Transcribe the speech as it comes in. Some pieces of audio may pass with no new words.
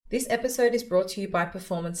This episode is brought to you by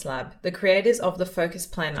Performance Lab, the creators of the Focus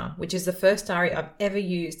Planner, which is the first diary I've ever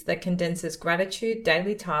used that condenses gratitude,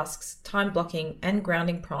 daily tasks, time blocking, and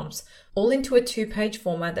grounding prompts all into a 2-page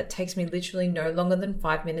format that takes me literally no longer than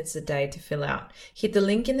 5 minutes a day to fill out. Hit the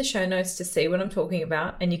link in the show notes to see what I'm talking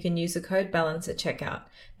about, and you can use the code BALANCE at checkout.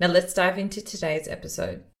 Now let's dive into today's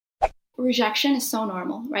episode. Rejection is so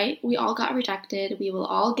normal, right? We all got rejected. We will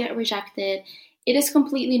all get rejected. It is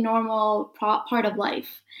completely normal part of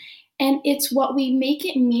life. And it's what we make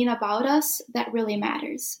it mean about us that really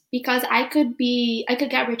matters. Because I could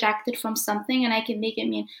get rejected from something and I can make it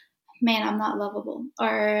mean, man, I'm not lovable,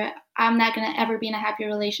 or I'm not going to ever be in a happy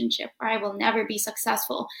relationship, or I will never be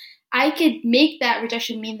successful. I could make that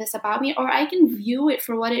rejection mean this about me, or I can view it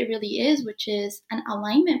for what it really is, which is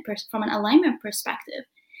from an alignment perspective.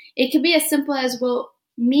 It could be as simple as, well,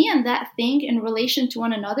 me and that thing in relation to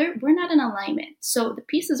one another, we're not in alignment. So the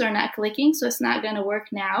pieces are not clicking, so it's not going to work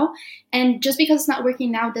now. And just because it's not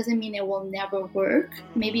working now doesn't mean it will never work.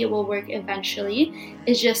 Maybe it will work eventually.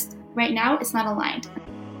 It's just right now it's not aligned.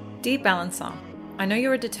 Dear Balancer, I know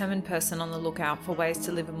you're a determined person on the lookout for ways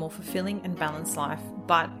to live a more fulfilling and balanced life,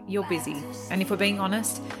 but you're busy. And if we're being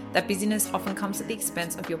honest, that busyness often comes at the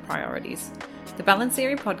expense of your priorities. The Balance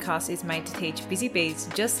Theory podcast is made to teach busy bees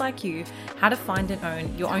just like you how to find and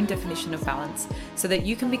own your own definition of balance so that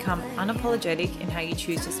you can become unapologetic in how you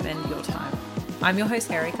choose to spend your time. I'm your host,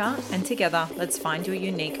 Erica, and together, let's find your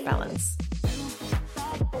unique balance.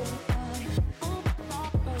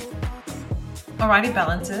 Alrighty,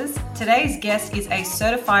 Balancers. Today's guest is a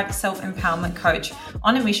certified self-empowerment coach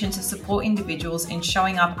on a mission to support individuals in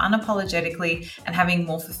showing up unapologetically and having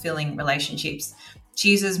more fulfilling relationships. She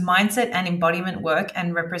uses mindset and embodiment work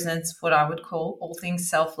and represents what I would call all things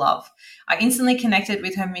self-love. I instantly connected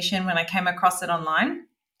with her mission when I came across it online.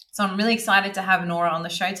 So I'm really excited to have Nora on the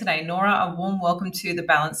show today. Nora, a warm welcome to the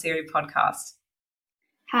Balance Theory podcast.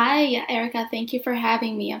 Hi, Erica. Thank you for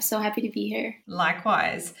having me. I'm so happy to be here.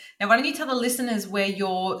 Likewise. Now, why don't you tell the listeners where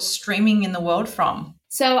you're streaming in the world from?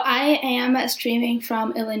 So I am streaming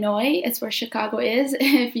from Illinois. It's where Chicago is,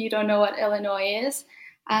 if you don't know what Illinois is.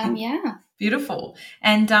 Yeah. Beautiful.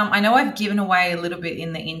 And I know I've given away a little bit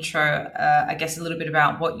in the intro, I guess a little bit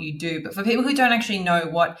about what you do, but for people who don't actually know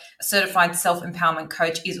what a certified self-empowerment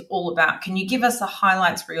coach is all about, can you give us a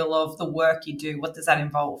highlights reel of the work you do? What does that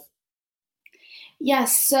involve?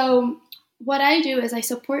 Yes. So what I do is I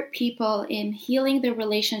support people in healing their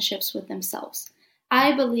relationships with themselves.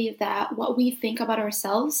 I believe that what we think about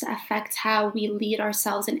ourselves affects how we lead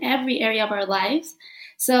ourselves in every area of our lives.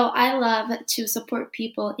 So I love to support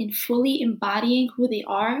people in fully embodying who they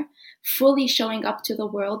are, fully showing up to the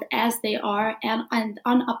world as they are, and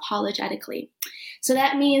unapologetically. So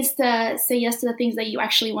that means to say yes to the things that you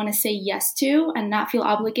actually want to say yes to and not feel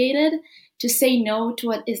obligated, to say no to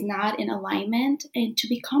what is not in alignment, and to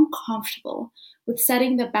become comfortable with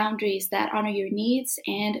setting the boundaries that honor your needs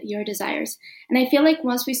and your desires. And I feel like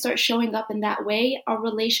once we start showing up in that way, our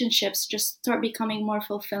relationships just start becoming more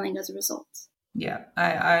fulfilling as a result. Yeah,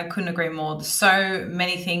 I couldn't agree more. There's so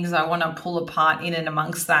many things I want to pull apart in and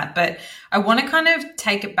amongst that, but I want to kind of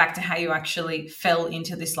take it back to how you actually fell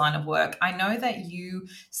into this line of work. I know that you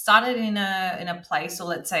started in a place, or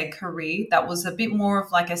let's say a career, that was a bit more of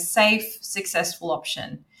like a safe, successful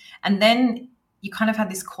option. And then you kind of had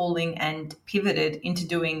this calling and pivoted into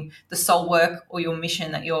doing the soul work or your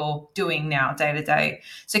mission that you're doing now day to day.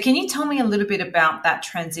 So can you tell me a little bit about that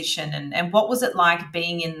transition and what was it like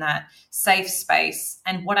being in that safe space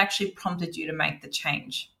and what actually prompted you to make the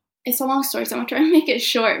change? It's a long story, so I'm going to try to make it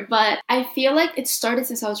short, but I feel like it started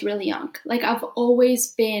since I was really young. Like I've always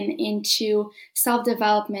been into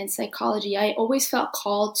self-development, psychology. I always felt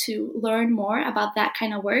called to learn more about that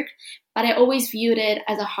kind of work, but I always viewed it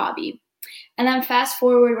as a hobby. And then fast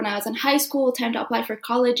forward, when I was in high school, time to apply for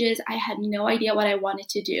colleges, I had no idea what I wanted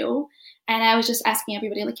to do. And I was just asking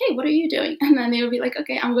everybody, like, hey, what are you doing? And then they would be like,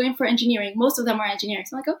 okay, I'm going for engineering. Most of them are engineering.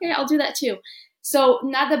 So I'm like, okay, I'll do that too. So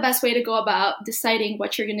not the best way to go about deciding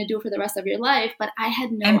what you're going to do for the rest of your life, but I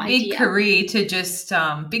had no idea. And big career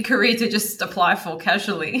to just apply for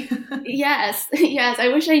casually. Yes, I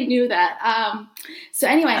wish I knew that. So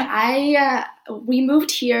anyway, we moved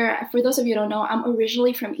here. For those of you who don't know, I'm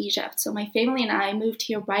originally from Egypt. So my family and I moved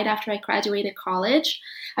here right after I graduated college.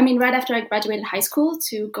 Right after I graduated high school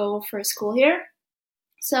to go for school here.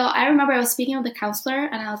 So I remember I was speaking with the counselor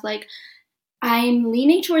and I was like, I'm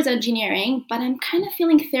leaning towards engineering, but I'm kind of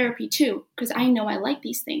feeling therapy too, because I know I like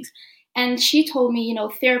these things. And she told me,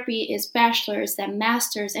 therapy is bachelor's, then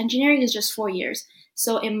master's. Engineering is just 4 years.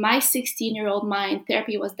 So in my 16-year-old mind,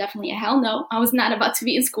 therapy was definitely a hell no. I was not about to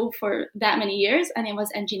be in school for that many years, and it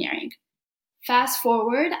was engineering. Fast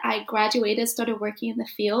forward, I graduated, started working in the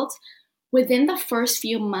field. Within the first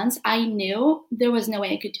few months, I knew there was no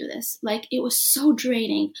way I could do this. Like, it was so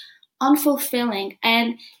draining, unfulfilling.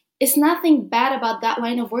 And it's nothing bad about that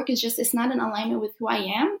line of work. It's just, it's not in alignment with who I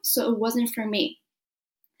am. So it wasn't for me.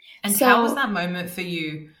 And how was So, that moment for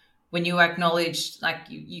you when you acknowledged, like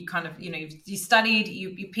you kind of, you studied,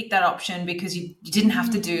 you picked that option because you didn't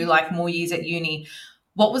have to do like more years at uni.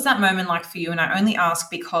 What was that moment like for you? And I only ask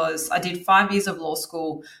because I did 5 years of law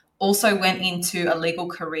school, also went into a legal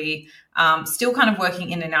career, still kind of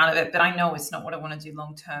working in and out of it, but I know it's not what I want to do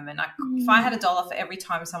long term. And if I had $1 for every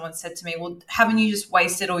time someone said to me, well, haven't you just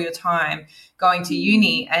wasted all your time going to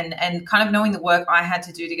uni, and kind of knowing the work I had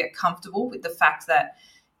to do to get comfortable with the fact that,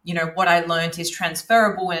 what I learned is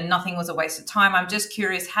transferable and nothing was a waste of time. I'm just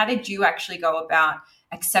curious, how did you actually go about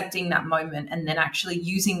accepting that moment and then actually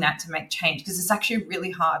using that to make change? Because it's actually really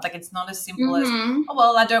hard. Like, it's not as simple as, oh,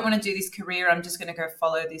 well, I don't want to do this career, I'm just going to go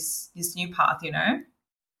follow this new path.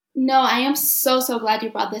 no, I am so, so glad you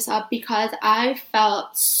brought this up because I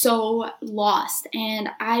felt so lost and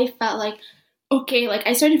I felt like, okay, like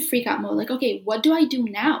I started freak out mode. Like, okay, what do I do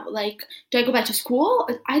now? Like, do I go back to school?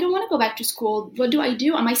 I don't want to go back to school. What do I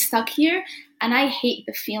do? Am I stuck here? And I hate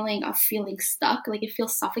the feeling of feeling stuck. Like, it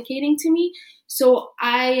feels suffocating to me. So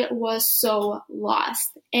I was so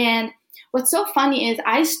lost. And what's so funny is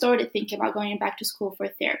I started thinking about going back to school for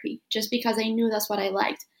therapy just because I knew that's what I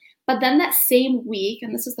liked. But then that same week,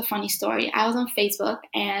 and this is the funny story, I was on Facebook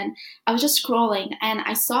and I was just scrolling and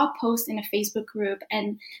I saw a post in a Facebook group,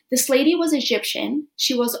 and this lady was Egyptian.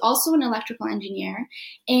 She was also an electrical engineer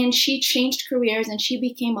and she changed careers and she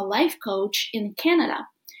became a life coach in Canada.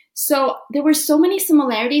 So there were so many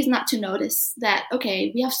similarities not to notice that,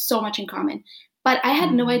 okay, we have so much in common. But I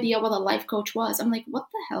had no idea what a life coach was. I'm like, what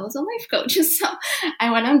the hell is a life coach? So I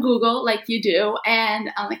went on Google like you do, and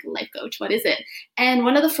I'm like, life coach, what is it? And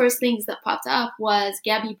one of the first things that popped up was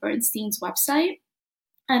Gabby Bernstein's website.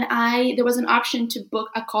 And there was an option to book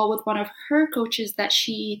a call with one of her coaches that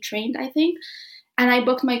she trained, I think. And I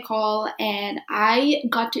booked my call and I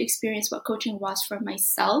got to experience what coaching was for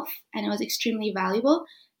myself. And it was extremely valuable.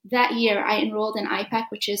 That year, I enrolled in IPAC,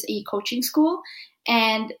 which is a coaching school.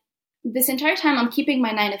 And this entire time, I'm keeping my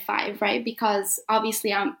 9 to 5, right? Because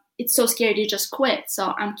obviously, it's so scary to just quit.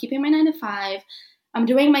 So I'm keeping my 9 to 5. I'm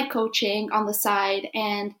doing my coaching on the side.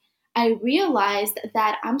 And I realized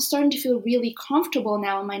that I'm starting to feel really comfortable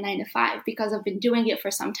now in my 9 to 5 because I've been doing it for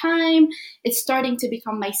some time. It's starting to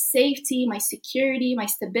become my safety, my security, my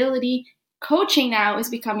stability. Coaching now is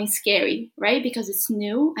becoming scary, right? Because it's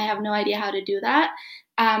new. I have no idea how to do that.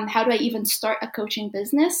 How do I even start a coaching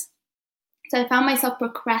business? So I found myself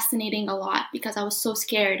procrastinating a lot because I was so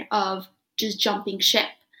scared of just jumping ship.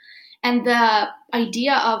 And the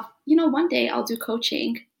idea of, one day I'll do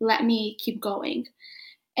coaching, let me keep going.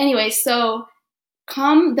 Anyway, so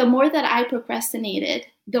the more that I procrastinated,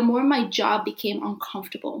 the more my job became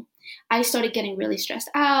uncomfortable. I started getting really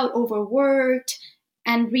stressed out, overworked,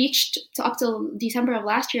 and reached to up till December of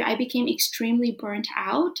last year, I became extremely burnt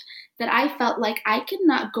out that I felt like I could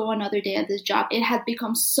not go another day at this job. It had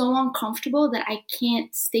become so uncomfortable that I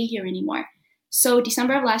can't stay here anymore. So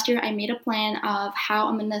December of last year, I made a plan of how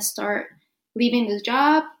I'm going to start leaving this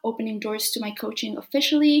job, opening doors to my coaching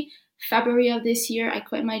officially. February of this year, I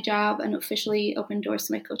quit my job and officially opened doors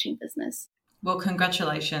to my coaching business. Well,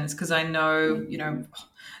 congratulations, because I know,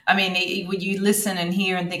 I mean, when you listen and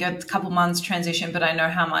hear and think a couple months transition, but I know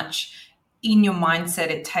how much in your mindset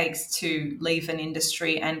it takes to leave an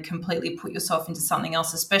industry and completely put yourself into something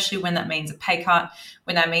else, especially when that means a pay cut,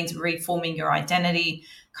 when that means reforming your identity,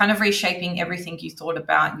 kind of reshaping everything you thought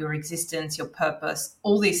about, your existence, your purpose,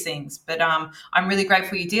 all these things. But I'm really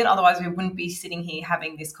grateful you did. Otherwise, we wouldn't be sitting here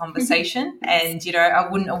having this conversation. And, I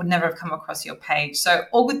would never have come across your page. So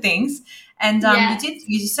all good things. And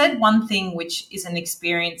you said one thing, which is an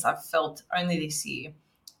experience I've felt only this year.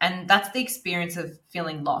 And that's the experience of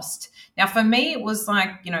feeling lost. Now, for me, it was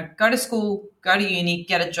like, go to school, go to uni,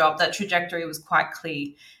 get a job. That trajectory was quite clear.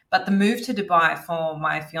 But the move to Dubai for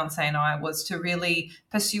my fiance and I was to really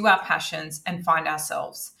pursue our passions and find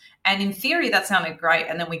ourselves. And in theory, that sounded great.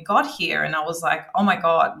 And then we got here and I was like, oh my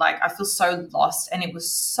God, like I feel so lost. And it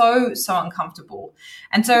was so, so uncomfortable.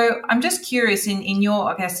 And so I'm just curious in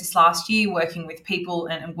your, I guess, this last year working with people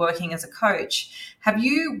and working as a coach, have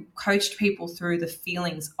you coached people through the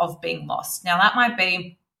feelings of being lost? Now that might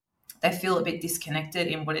be they feel a bit disconnected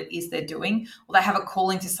in what it is they're doing, or they have a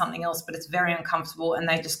calling to something else, but it's very uncomfortable and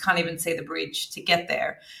they just can't even see the bridge to get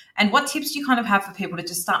there. And what tips do you kind of have for people to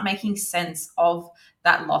just start making sense of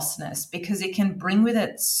that lostness? Because it can bring with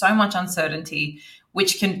it so much uncertainty,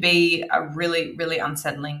 which can be a really, really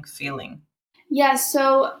unsettling feeling. Yeah,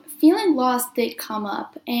 so feeling lost did come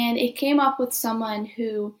up, and it came up with someone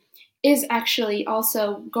who is actually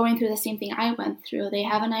also going through the same thing I went through. They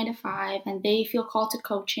have a 9 to 5 and they feel called to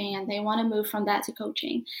coaching and they want to move from that to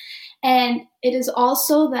coaching. And it is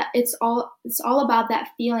also that it's all about that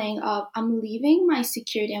feeling of I'm leaving my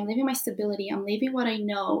security, I'm leaving my stability, I'm leaving what I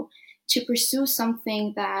know to pursue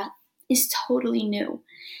something that is totally new.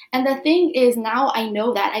 And the thing is, now I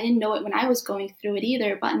know that. I didn't know it when I was going through it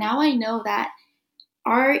either, but now I know that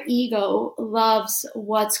our ego loves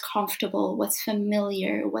what's comfortable, what's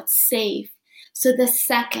familiar, what's safe. So the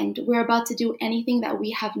second we're about to do anything that we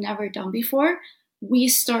have never done before, we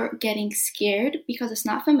start getting scared because it's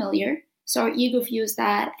not familiar. So our ego views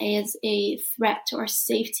that as a threat to our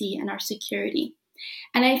safety and our security.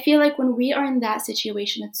 And I feel like when we are in that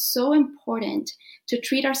situation, it's so important to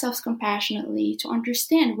treat ourselves compassionately, to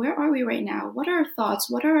understand where are we right now? What are our thoughts?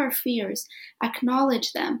 What are our fears?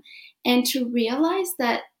 Acknowledge them. And to realize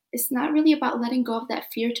that it's not really about letting go of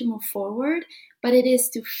that fear to move forward, but it is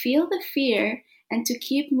to feel the fear and to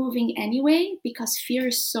keep moving anyway, because fear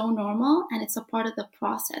is so normal and it's a part of the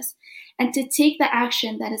process. And to take the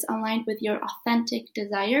action that is aligned with your authentic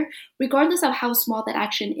desire, regardless of how small that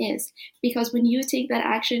action is. Because when you take that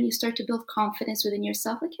action, you start to build confidence within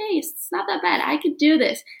yourself. Like, hey, it's not that bad. I could do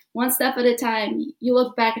this. One step at a time. You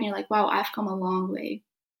look back and you're like, wow, I've come a long way.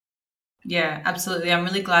 Yeah, absolutely. I'm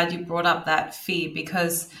really glad you brought up that fear,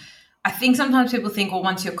 because I think sometimes people think, well,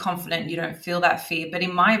 once you're confident, you don't feel that fear. But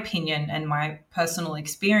in my opinion and my personal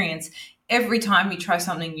experience, every time you try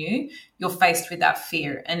something new, you're faced with that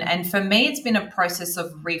fear. And for me, it's been a process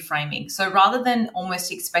of reframing. So rather than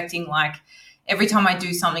almost expecting like every time I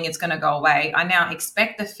do something, it's going to go away, I now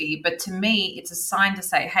expect the fear. But to me, it's a sign to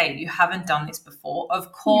say, hey, you haven't done this before.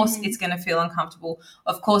 Of course, it's going to feel uncomfortable.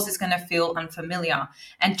 Of course, it's going to feel unfamiliar.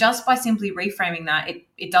 And just by simply reframing that,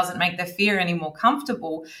 it doesn't make the fear any more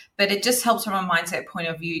comfortable, but it just helps from a mindset point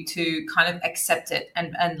of view to kind of accept it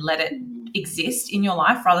and let it exist in your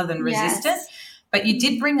life rather than resist it. But you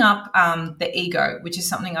did bring up the ego, which is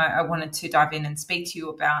something I wanted to dive in and speak to you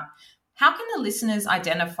about. How can the listeners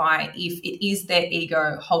identify if it is their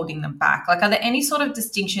ego holding them back? Like, are there any sort of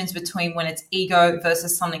distinctions between when it's ego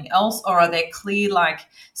versus something else, or are there clear like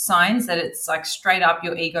signs that it's like straight up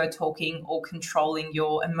your ego talking or controlling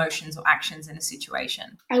your emotions or actions in a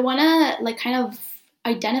situation? I want to like kind of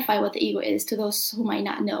identify what the ego is to those who might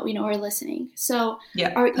not know, or listening. So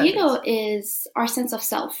our ego is our sense of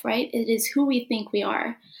self, right? It is who we think we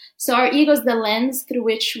are. So our ego is the lens through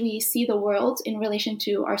which we see the world in relation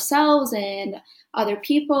to ourselves and other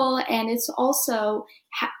people. And it's also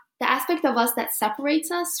the aspect of us that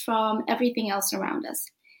separates us from everything else around us.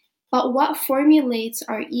 But what formulates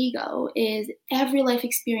our ego is every life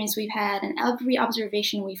experience we've had and every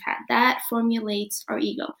observation we've had. That formulates our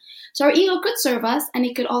ego. So our ego could serve us and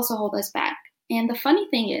it could also hold us back. And the funny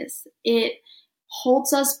thing is, it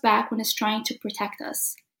holds us back when it's trying to protect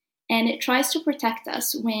us. And it tries to protect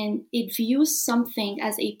us when it views something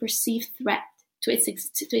as a perceived threat to its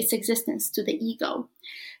existence, to the ego.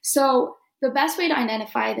 So the best way to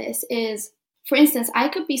identify this is, for instance, I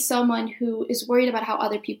could be someone who is worried about how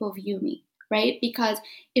other people view me, right? Because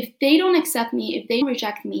if they don't accept me, if they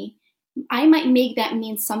reject me, I might make that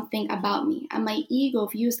mean something about me. And my ego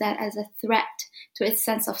views that as a threat to its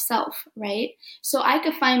sense of self, right? So I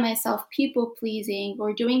could find myself people pleasing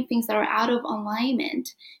or doing things that are out of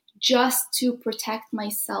alignment just to protect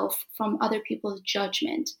myself from other people's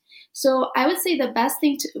judgment. So I would say the best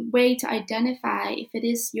way to identify if it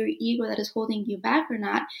is your ego that is holding you back or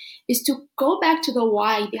not is to go back to the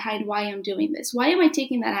why behind why I'm doing this. Why am I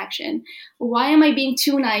taking that action? Why am I being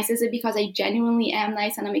too nice? Is it because I genuinely am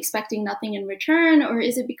nice and I'm expecting nothing in return? Or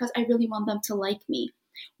is it because I really want them to like me?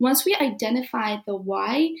 Once we identify the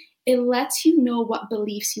why, it lets you know what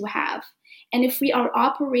beliefs you have. And if we are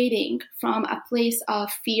operating from a place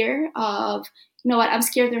of fear of, you know what, I'm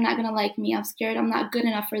scared they're not going to like me. I'm scared I'm not good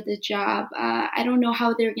enough for the job. I don't know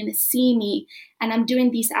how they're going to see me. And I'm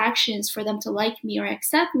doing these actions for them to like me or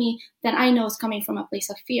accept me, then I know it's coming from a place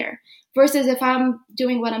of fear. Versus if I'm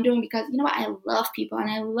doing what I'm doing because, you know what, I love people and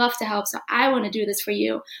I love to help, so I want to do this for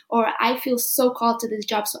you. Or I feel so called to this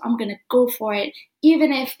job, so I'm going to go for it.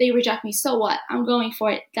 Even if they reject me, so what? I'm going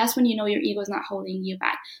for it. That's when you know your ego is not holding you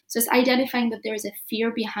back. So it's identifying that there is a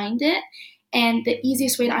fear behind it. And the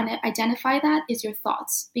easiest way to identify that is your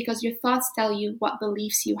thoughts, because your thoughts tell you what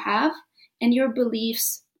beliefs you have, and your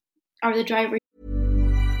beliefs are the driver.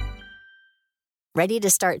 Ready to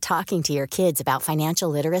start talking to your kids about financial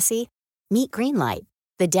literacy? Meet Greenlight,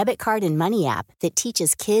 the debit card and money app that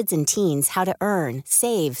teaches kids and teens how to earn,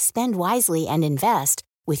 save, spend wisely, and invest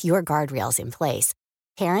with your guardrails in place.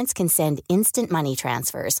 Parents can send instant money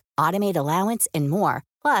transfers, automate allowance, and more.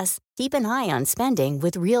 Plus, keep an eye on spending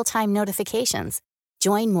with real-time notifications.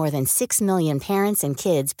 Join more than 6 million parents and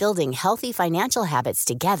kids building healthy financial habits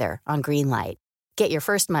together on Greenlight. Get your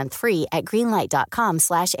first month free at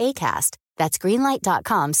greenlight.com/ACAST. That's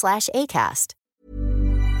greenlight.com/ACAST.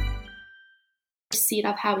 Seed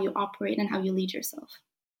of how you operate and how you lead yourself.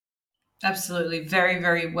 Absolutely. Very,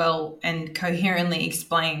 very well and coherently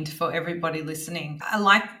explained for everybody listening. I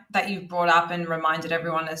like that you've brought up and reminded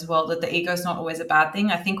everyone as well that the ego is not always a bad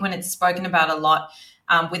thing. I think when it's spoken about a lot,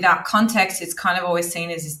 without context, it's kind of always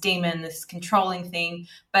seen as this demon, this controlling thing.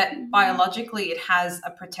 But biologically, it has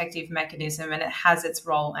a protective mechanism and it has its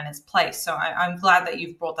role and its place. So I'm glad that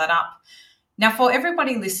you've brought that up. Now, for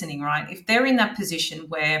everybody listening, right, if they're in that position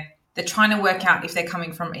where they're trying to work out if they're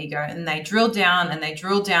coming from ego and they drill down and they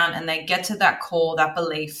drill down and they get to that core, that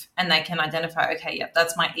belief, and they can identify, okay, yep,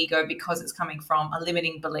 that's my ego because it's coming from a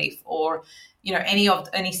limiting belief or,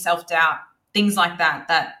 any self-doubt, things like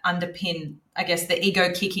that underpin, I guess, the ego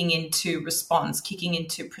kicking into response, kicking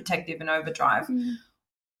into protective and overdrive.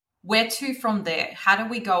 Where to from there? How do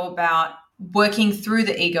we go about working through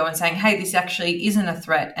the ego and saying, hey, this actually isn't a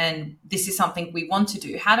threat and this is something we want to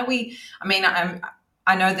do? How do we,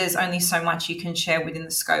 I know there's only so much you can share within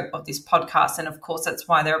the scope of this podcast. And of course, that's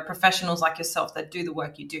why there are professionals like yourself that do the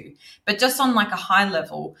work you do. But just on like a high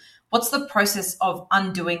level, what's the process of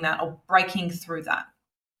undoing that or breaking through that?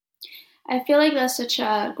 I feel like that's such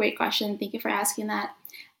a great question. Thank you for asking that.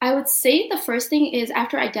 I would say the first thing is,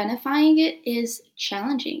 after identifying it, is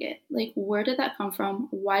challenging it. Like, where did that come from?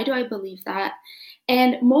 Why do I believe that?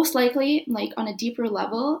 And most likely, like on a deeper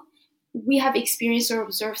level, we have experienced or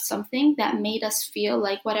observed something that made us feel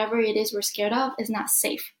like whatever it is we're scared of is not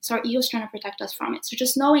safe. So our ego is trying to protect us from it. So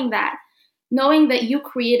just knowing that you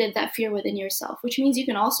created that fear within yourself, which means you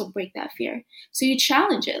can also break that fear. So you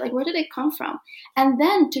challenge it. Like, where did it come from? And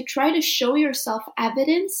then to try to show yourself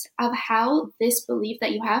evidence of how this belief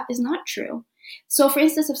that you have is not true. So for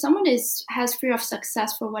instance, if someone has fear of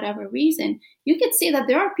success for whatever reason, you could see that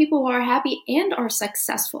there are people who are happy and are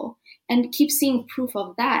successful and keep seeing proof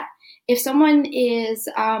of that. If someone is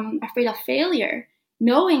afraid of failure,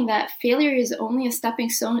 knowing that failure is only a stepping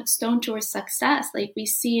stone towards success, like we've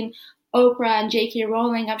seen Oprah and J.K.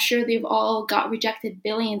 Rowling, I'm sure they've all got rejected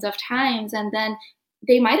billions of times, and then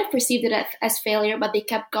they might have perceived it as failure, but they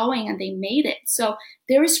kept going and they made it. So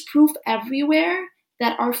there is proof everywhere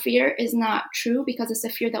that our fear is not true because it's a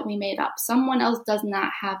fear that we made up. Someone else does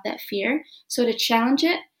not have that fear. So to challenge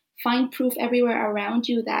it, find proof everywhere around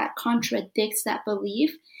you that contradicts that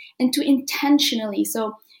belief, and to intentionally,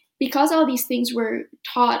 so because all these things were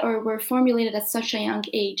taught or were formulated at such a young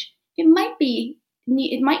age, it might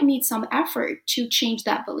need some effort to change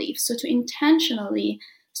that belief. So to intentionally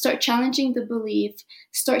start challenging the belief,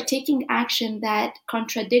 start taking action that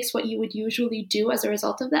contradicts what you would usually do as a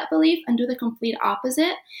result of that belief, and do the complete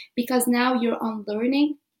opposite, because now you're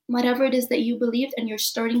unlearning whatever it is that you believed and you're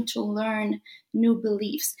starting to learn new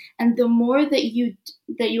beliefs. And the more that you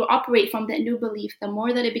operate from that new belief, the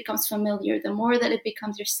more that it becomes familiar, the more that it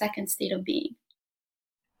becomes your second state of being.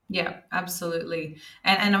 Yeah, absolutely.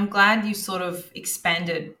 And I'm glad you sort of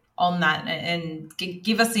expanded on that and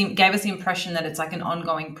gave us the impression that it's like an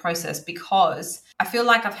ongoing process, because I feel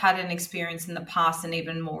like I've had an experience in the past and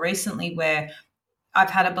even more recently where I've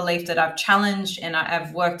had a belief that I've challenged and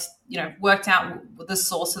I've worked out the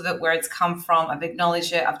source of it, where it's come from. I've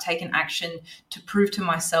acknowledged it. I've taken action to prove to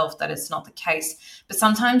myself that it's not the case. But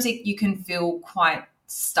sometimes you can feel quite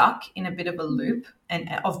stuck in a bit of a loop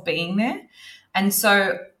of being there. And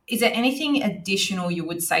so is there anything additional you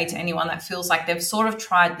would say to anyone that feels like they've sort of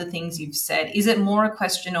tried the things you've said? Is it more a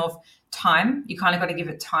question of time? You kind of got to give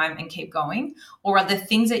it time and keep going? Or are there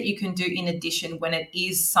things that you can do in addition when it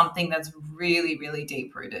is something that's really, really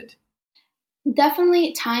deep-rooted?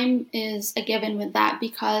 Definitely time is a given with that,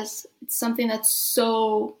 because it's something that's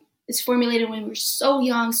it's formulated when we're so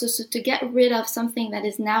young. So to get rid of something that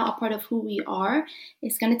is now a part of who we are,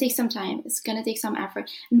 it's going to take some time. It's going to take some effort.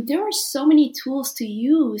 And there are so many tools to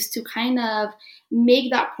use to kind of make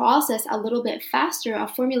that process a little bit faster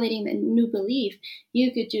of formulating the new belief.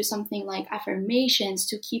 You could do something like affirmations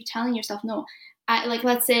to keep telling yourself, no,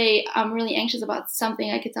 let's say I'm really anxious about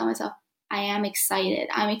something. I could tell myself, I am excited.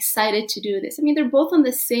 I'm excited to do this. I mean, they're both on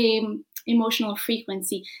the same emotional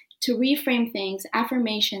frequency. To reframe things,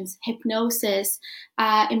 affirmations, hypnosis,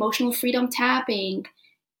 emotional freedom tapping,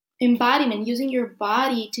 embodiment, using your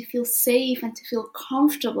body to feel safe and to feel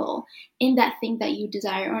comfortable in that thing that you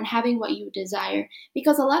desire or in having what you desire.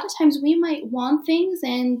 Because a lot of times we might want things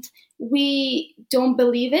and we don't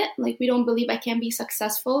believe it. Like, we don't believe I can be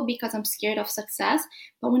successful because I'm scared of success.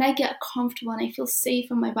 But when I get comfortable and I feel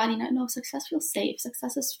safe in my body, and I know success feels safe,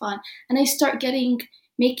 success is fun, and I start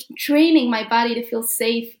training my body to feel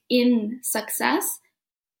safe in success,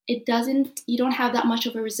 you don't have that much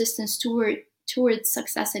of a resistance towards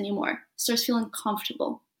success anymore. It starts feeling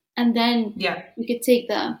comfortable. And then you could take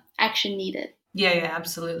the action needed. Yeah,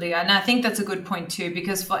 absolutely. And I think that's a good point too,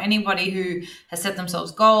 because for anybody who has set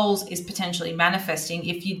themselves goals, is potentially manifesting,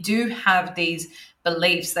 if you do have these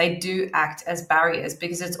beliefs, they do act as barriers,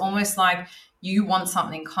 because it's almost like you want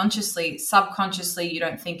something consciously, subconsciously, you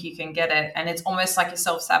don't think you can get it. And it's almost like you're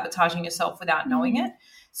self-sabotaging yourself without knowing it.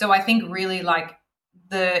 So I think really like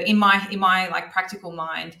in my like practical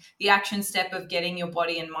mind, the action step of getting your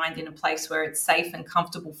body and mind in a place where it's safe and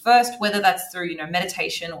comfortable first, whether that's through,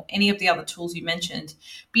 meditation or any of the other tools you mentioned,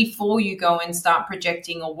 before you go and start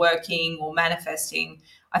projecting or working or manifesting,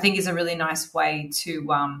 I think is a really nice way to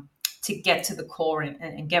get to the core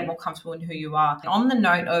and get more comfortable in who you are. On the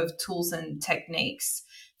note of tools and techniques,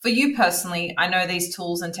 for you personally, I know these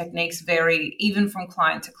tools and techniques vary even from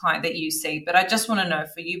client to client that you see, but I just want to know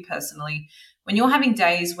for you personally, when you're having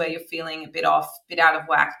days where you're feeling a bit off, a bit out of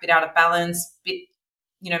whack, a bit out of balance, a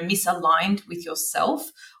bit, misaligned with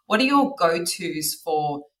yourself, what are your go-tos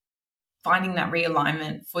for finding that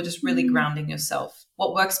realignment, for just really grounding yourself?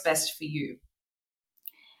 What works best for you?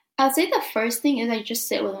 I'd say the first thing is I just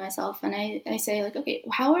sit with myself and I say like, okay,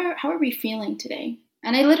 how are we feeling today?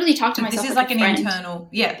 And I literally talk to myself. This is like an friend.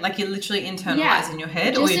 Internal, like you're literally internalizing in your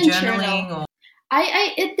head, or you're journaling, or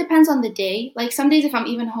it depends on the day. Like some days if I'm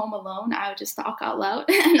even home alone, I would just talk out loud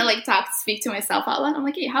and speak to myself out loud. I'm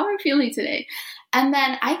like, hey, how are you feeling today? And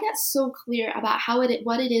then I get so clear about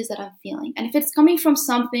what it is that I'm feeling. And if it's coming from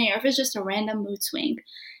something or if it's just a random mood swing.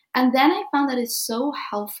 And then I found that it's so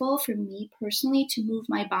helpful for me personally to move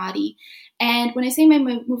my body. And when I say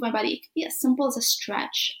move my body, it could be as simple as a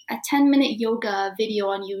stretch, a 10-minute yoga video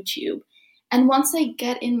on YouTube. And once I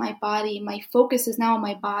get in my body, my focus is now on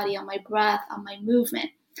my body, on my breath, on my movement.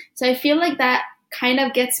 So I feel like that kind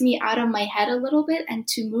of gets me out of my head a little bit and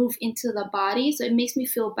to move into the body. So it makes me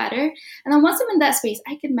feel better. And then once I'm in that space,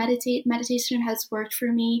 I can meditate. Meditation has worked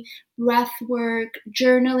for me. Breath work,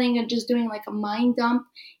 journaling, and just doing like a mind dump.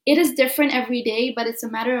 It is different every day, but it's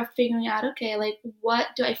a matter of figuring out, okay, like what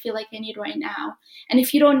do I feel like I need right now? And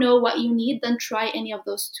if you don't know what you need, then try any of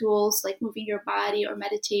those tools like moving your body or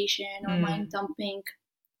meditation or mind dumping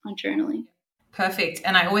on journaling. Perfect.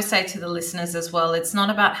 And I always say to the listeners as well, it's not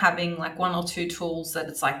about having like one or two tools that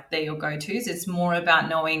it's like they're your go-tos. It's more about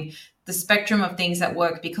knowing the spectrum of things that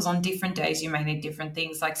work, because on different days you may need different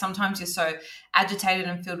things. Like sometimes you're so agitated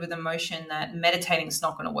and filled with emotion that meditating is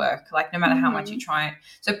not going to work, like no matter how much you try it.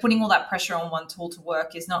 So putting all that pressure on one tool to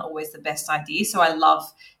work is not always the best idea. So I love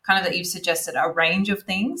kind of that you've suggested a range of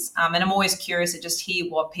things. And I'm always curious to just hear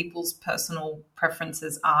what people's personal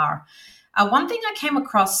preferences are. One thing I came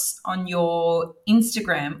across on your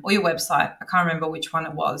Instagram or your website, I can't remember which one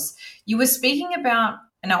it was, you were speaking about,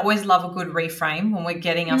 and I always love a good reframe when we're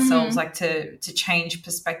getting ourselves like to change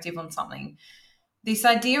perspective on something, this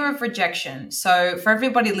idea of rejection. So for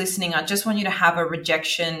everybody listening, I just want you to have a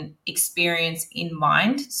rejection experience in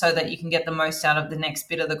mind so that you can get the most out of the next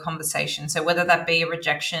bit of the conversation. So whether that be a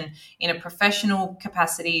rejection in a professional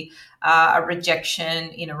capacity, a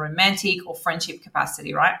rejection in a romantic or friendship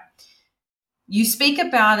capacity, right? You speak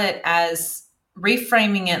about it as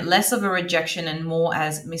reframing it less of a rejection and more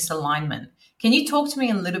as misalignment. Can you talk to me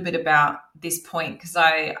a little bit about this point? Because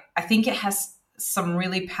I think it has some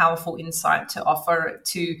really powerful insight to offer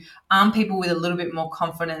to arm people with a little bit more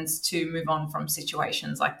confidence to move on from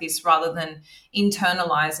situations like this rather than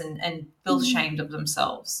internalize and feel ashamed of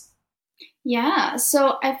themselves. Yeah,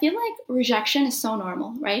 so I feel like rejection is so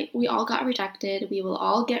normal, right? We all got rejected. We will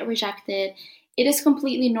all get rejected. It is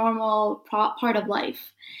completely normal part of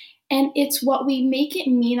life. And it's what we make it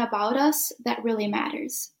mean about us that really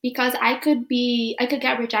matters. Because I could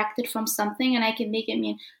get rejected from something and I can make it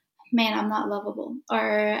mean, man, I'm not lovable,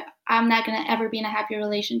 or I'm not going to ever be in a happy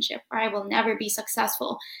relationship, or I will never be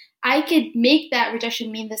successful. I could make that rejection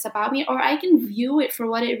mean this about me, or I can view it for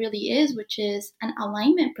what it really is, which is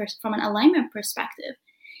from an alignment perspective.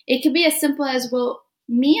 It could be as simple as, well,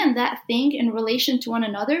 me and that thing in relation to one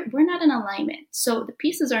another, we're not in alignment. So the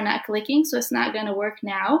pieces are not clicking, so it's not going to work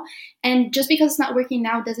now. And just because it's not working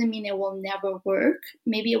now doesn't mean it will never work.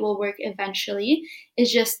 Maybe it will work eventually.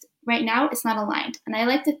 It's just right now it's not aligned. And I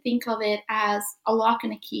like to think of it as a lock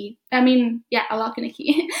and a key. A lock and a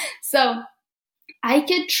key. So I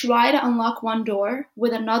could try to unlock one door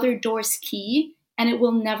with another door's key and it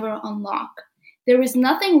will never unlock. There is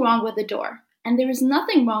nothing wrong with the door and there is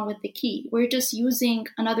nothing wrong with the key. We're just using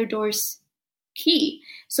another door's key.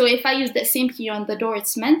 So if I use the same key on the door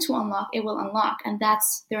it's meant to unlock, it will unlock, and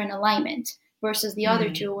they're in alignment, versus the other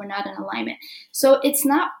two were not in alignment. So it's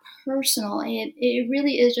not personal. It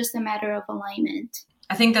really is just a matter of alignment.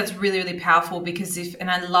 I think that's really, really powerful because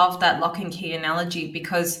and I love that lock and key analogy,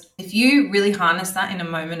 because if you really harness that in a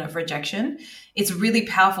moment of rejection, it's really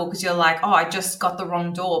powerful because you're like, oh, I just got the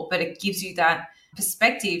wrong door, but it gives you that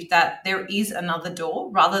perspective that there is another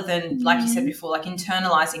door, rather than, like you said before, like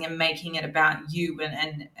internalizing and making it about you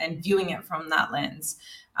and viewing it from that lens.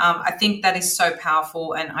 I think that is so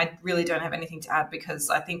powerful, and I really don't have anything to add because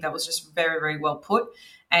I think that was just very, very well put,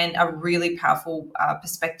 and a really powerful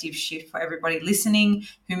perspective shift for everybody listening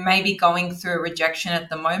who may be going through a rejection at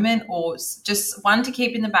the moment, or just one to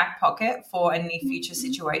keep in the back pocket for any future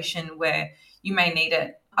situation where you may need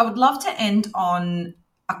it. I would love to end on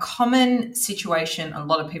a common situation a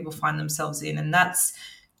lot of people find themselves in, and that's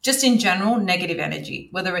just in general negative energy,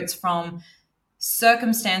 whether it's from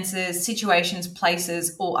circumstances, situations,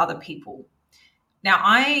 places, or other people. Now,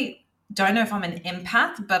 I don't know if I'm an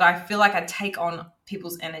empath, but I feel like I take on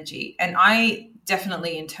people's energy, and I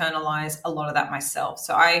definitely internalize a lot of that myself.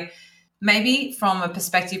 So I maybe from a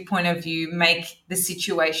perspective point of view, make the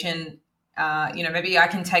situation, maybe I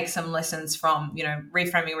can take some lessons from,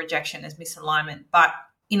 reframing rejection as misalignment. But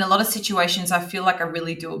in a lot of situations, I feel like I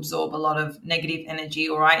really do absorb a lot of negative energy,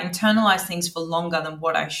 or I internalize things for longer than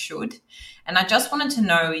what I should. And I just wanted to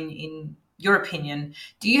know, in your opinion,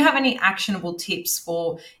 do you have any actionable tips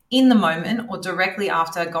for in the moment or directly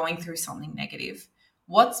after going through something negative?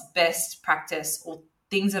 What's best practice or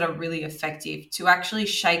things that are really effective to actually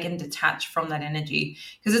shake and detach from that energy?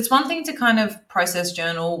 Because it's one thing to kind of process,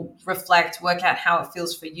 journal, reflect, work out how it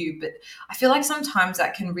feels for you. But I feel like sometimes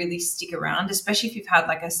that can really stick around, especially if you've had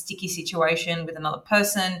like a sticky situation with another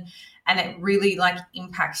person and it really like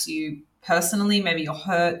impacts you personally, maybe you're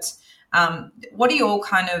hurt. What are your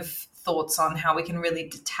kind of thoughts on how we can really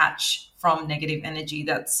detach from negative energy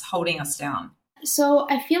that's holding us down? So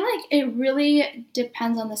I feel like it really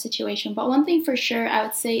depends on the situation. But one thing for sure I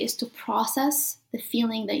would say is to process the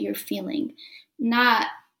feeling that you're feeling, not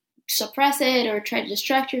suppress it or try to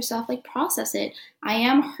distract yourself. Like, process it. I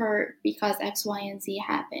am hurt because X, Y, and Z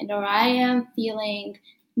happened, or I am feeling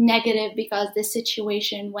negative because this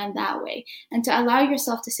situation went that way, and to allow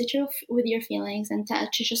yourself to sit with your feelings and to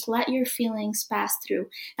just let your feelings pass through.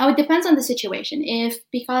 Now, it depends on the situation. If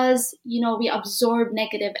because we absorb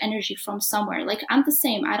negative energy from somewhere, like I'm the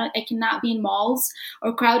same. I cannot be in malls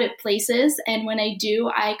or crowded places, and when I do,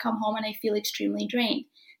 I come home and I feel extremely drained.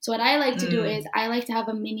 So what I like to do is I like to have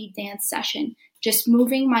a mini dance session, just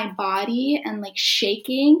moving my body and like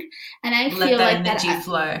shaking. And I feel like energy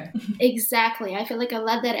flow. Exactly. I feel like I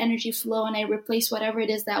let that energy flow and I replace whatever it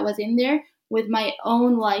is that was in there with my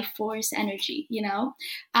own life force energy,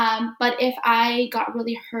 But if I got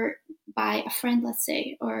really hurt by a friend, let's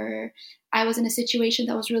say, or I was in a situation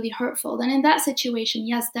that was really hurtful, then in that situation,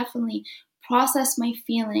 yes, definitely process my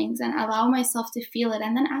feelings and allow myself to feel it,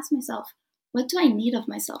 and then ask myself, what do I need of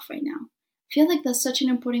myself right now? I feel like that's such an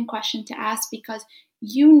important question to ask, because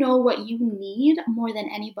you know what you need more than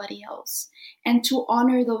anybody else, and to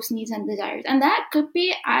honor those needs and desires. And that could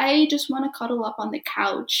be, I just want to cuddle up on the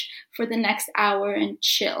couch for the next hour and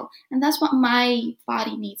chill. And that's what my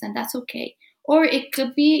body needs, and that's okay. Or it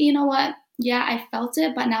could be, you know what? Yeah, I felt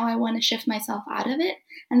it, but now I want to shift myself out of it.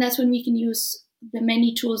 And that's when we can use the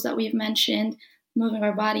many tools that we've mentioned, moving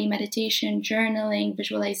our body, meditation, journaling,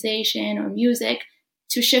 visualization, or music,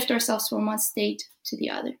 to shift ourselves from one state to the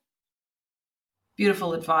other.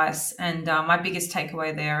 Beautiful advice. And my biggest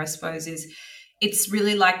takeaway there, I suppose, is it's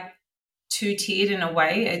really like two-tiered in a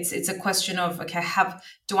way. It's a question of, okay,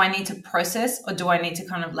 do I need to process, or do I need to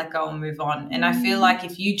kind of let go and move on? And I feel like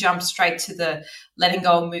if you jump straight to the letting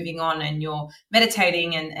go and moving on, and you're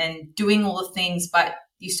meditating and doing all the things, but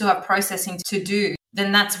you still have processing to do,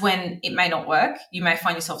 then that's when it may not work. You may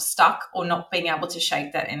find yourself stuck or not being able to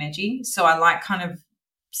shake that energy. So I like kind of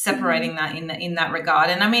separating that in that regard.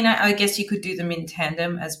 And I mean, I guess you could do them in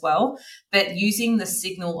tandem as well, but using the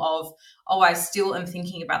signal of, oh, I still am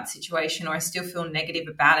thinking about the situation, or I still feel negative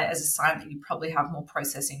about it, as a sign that you probably have more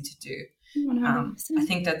processing to do. I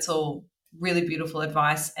think that's all really beautiful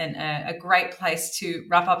advice and a great place to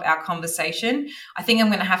wrap up our conversation. I think I'm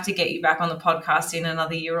going to have to get you back on the podcast in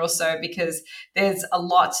another year or so, because there's a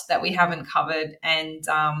lot that we haven't covered. And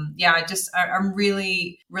I'm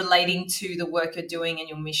really relating to the work you're doing and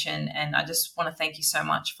your mission. And I just want to thank you so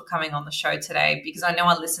much for coming on the show today, because I know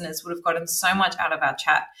our listeners would have gotten so much out of our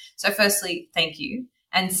chat. So firstly, thank you.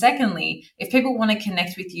 And secondly, if people want to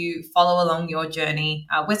connect with you, follow along your journey,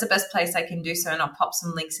 where's the best place they can do so? And I'll pop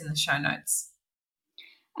some links in the show notes.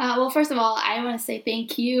 Well, first of all, I want to say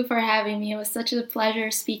thank you for having me. It was such a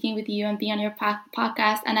pleasure speaking with you and being on your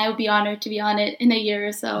podcast, and I would be honored to be on it in a year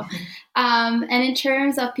or so. And in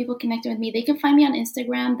terms of people connecting with me, they can find me on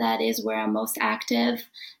Instagram. That is where I'm most active,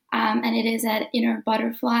 and it is at Inner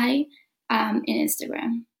Butterfly in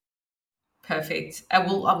Instagram. Perfect. I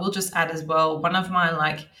will just add as well, one of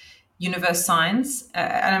my universe signs,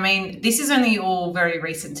 and I mean, this is only all very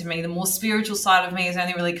recent to me. The more spiritual side of me has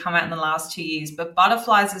only really come out in the last 2 years, but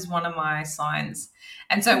butterflies is one of my signs.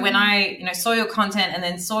 And so when I saw your content and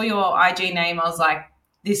then saw your IG name, I was like,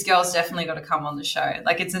 this girl's definitely got to come on the show.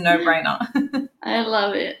 It's a no-brainer. I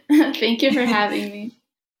love it. Thank you for having me.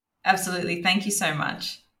 Absolutely. Thank you so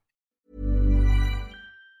much.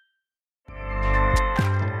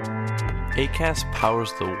 Acast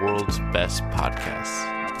powers the world's best podcasts.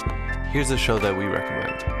 Here's a show that we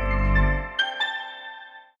recommend.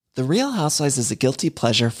 The Real Housewives is a guilty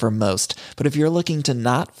pleasure for most, but if you're looking to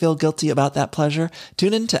not feel guilty about that pleasure,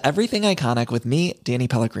 tune in to Everything Iconic with me, Danny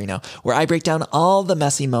Pellegrino, where I break down all the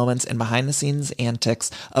messy moments and behind-the-scenes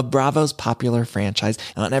antics of Bravo's popular franchise.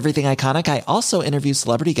 And on Everything Iconic, I also interview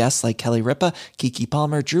celebrity guests like Kelly Ripa, Keke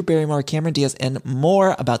Palmer, Drew Barrymore, Cameron Diaz, and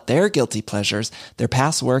more about their guilty pleasures, their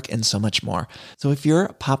past work, and so much more. So if you're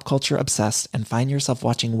pop culture obsessed and find yourself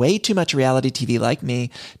watching way too much reality TV like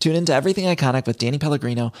me, tune in to Everything Iconic with Danny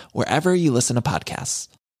Pellegrino, wherever you listen to podcasts.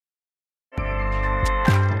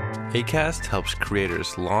 Acast helps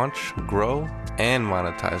creators launch, grow, and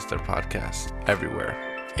monetize their podcasts everywhere.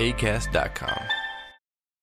 Acast.com.